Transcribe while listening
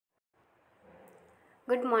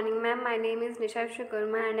Good morning, ma'am. My name is Nisha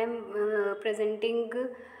Vishwakarma, and I'm presenting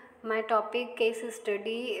my topic case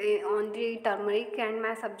study on the turmeric, and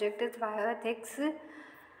my subject is bioethics.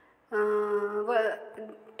 Well,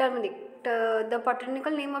 turmeric. The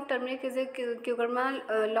botanical name of turmeric is a Cucurma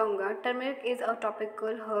longa. Turmeric is a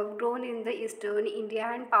tropical herb grown in the eastern India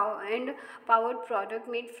and powered product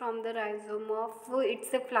made from the rhizome of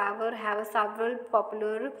its flower have several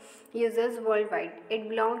popular uses worldwide. It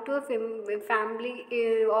belongs to a family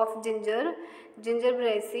of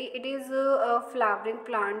Gingeraceae. It is a flowering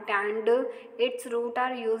plant and its roots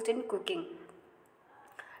are used in cooking.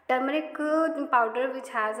 Turmeric powder, which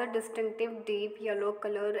has a distinctive deep yellow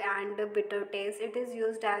color and a bitter taste, it is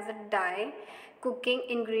used as a dye, cooking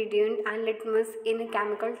ingredient, and litmus in a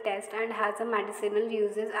chemical test and has a medicinal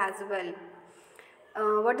uses as well.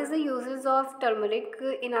 What is the uses of turmeric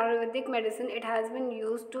in Ayurvedic medicine? It has been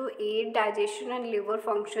used to aid digestion and liver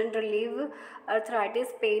function, relieve arthritis,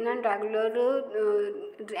 pain, and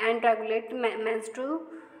regulate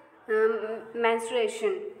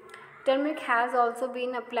menstruation. Turmeric has also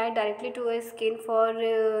been applied directly to a skin for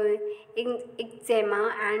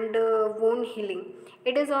eczema and wound healing.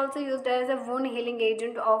 It is also used as a wound healing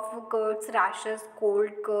agent of cuts, rashes, cold,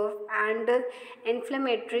 cough, and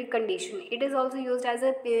inflammatory condition. It is also used as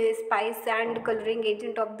a spice and coloring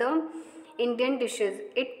agent of the Indian dishes.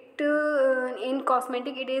 It in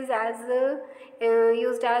cosmetic it is as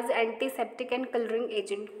used as antiseptic and coloring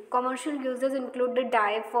agent. Commercial uses include the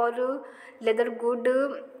dye for leather good.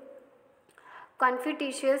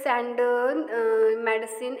 Confucius and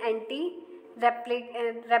medicine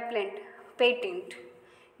repellent patent.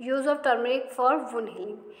 Use of turmeric for wound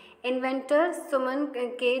healing. Inventors Suman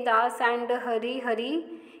K. Das and Hari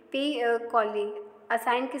P. Colley.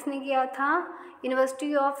 Assign किसने किया था?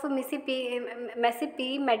 University of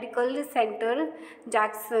Mississippi medical centre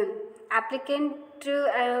Jackson. Applicant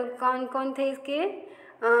कौन कौन थे इसके?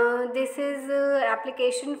 This is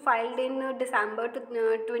application filed in December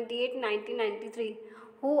 28, 1993.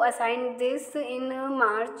 Who assigned this in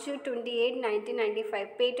March 28, 1995?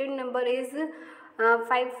 Patent number is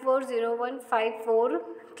 540154.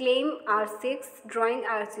 Claim R6, drawing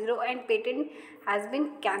R0, and patent has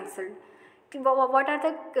been cancelled. What are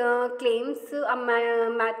the claims? A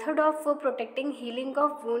method of protecting healing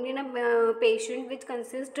of wound in a patient which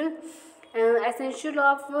consists essential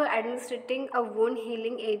of administering a wound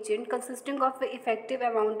healing agent consisting of effective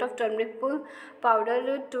amount of turmeric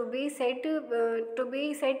powder to be said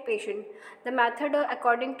patient. The method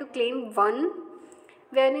according to claim 1,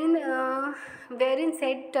 wherein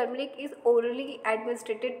said turmeric is orally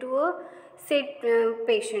administered to a said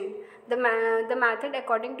patient. The method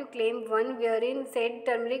according to claim 1, wherein said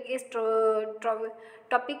turmeric is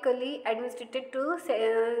topically administered to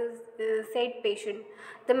said patient.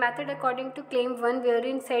 The method according to claim 1,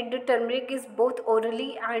 wherein said turmeric is both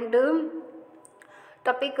orally and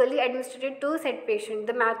topically administered to said patient.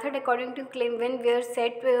 The method according to claim 1, where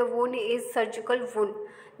said wound is surgical wound.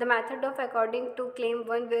 The method of according to claim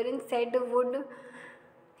 1, wherein said wound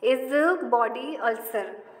is body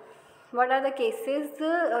ulcer. What are the cases?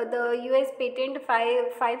 The US patent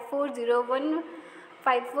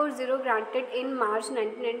 5440 granted in March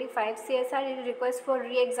 1995. CSR request for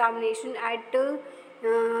re-examination at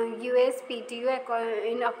USPTO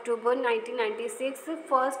in October 1996.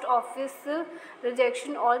 First office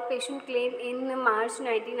rejection all patient claim in March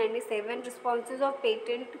 1997. Responses of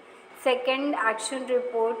patent. Second action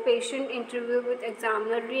report. Patient interview with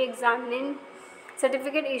examiner. Re-examining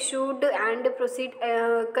certificate issued and proceed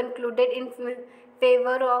concluded in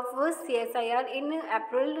favor of CSIR in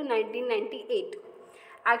April 1998.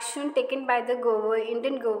 Action taken by the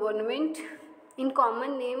Indian government in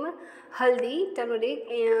common name Haldi, turmeric,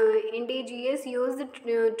 indigenous use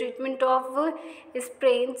treatment of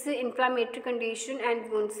sprains, inflammatory condition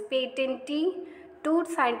and wounds. Patentee, two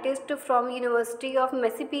scientists from University of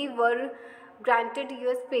Mississippi were granted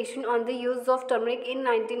US patent on the use of turmeric in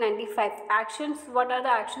 1995. Actions. What are the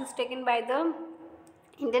actions taken by the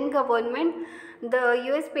Indian government? The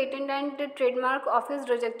US Patent and Trademark Office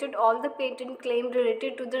rejected all the patent claims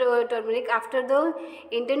related to the turmeric after the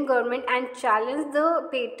Indian government and challenged the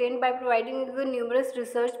patent by providing numerous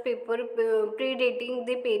research papers predating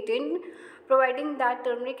the patent, providing that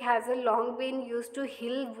turmeric has long been used to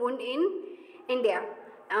heal wound in India.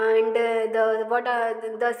 And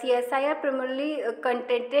the CSIR primarily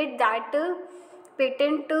contended that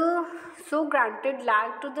patent so granted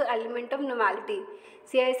lacked to the element of normality.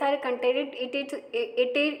 CSIR contended it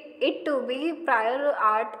to be prior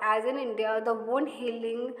art, as in India the wound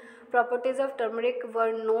healing properties of turmeric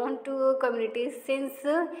were known to communities since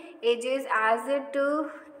ages, as it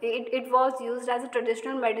it was used as a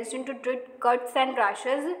traditional medicine to treat cuts and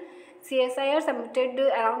rashes. CSIR submitted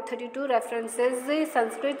around 32 references,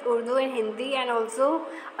 Sanskrit, Urdu and Hindi, and also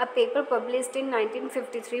a paper published in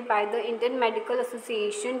 1953 by the Indian Medical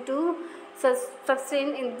Association to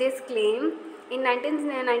sustain in this claim. In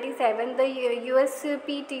 1997, the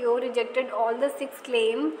USPTO rejected all the 6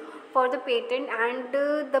 claims for the patent, and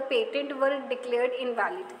the patent were declared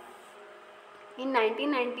invalid. In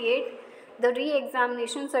 1998, the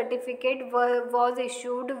re-examination certificate was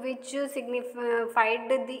issued, which signified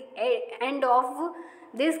the end of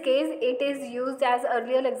this case. It is used as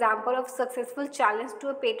earlier example of successful challenge to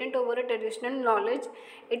a patent over a traditional knowledge.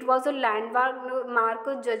 It was a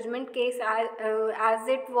landmark judgment case, as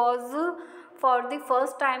it was for the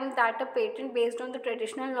first time that a patent based on the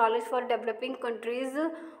traditional knowledge for developing countries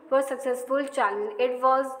was successful challenge. It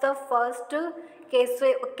was the first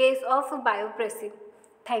case of biopiracy.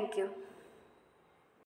 Thank you.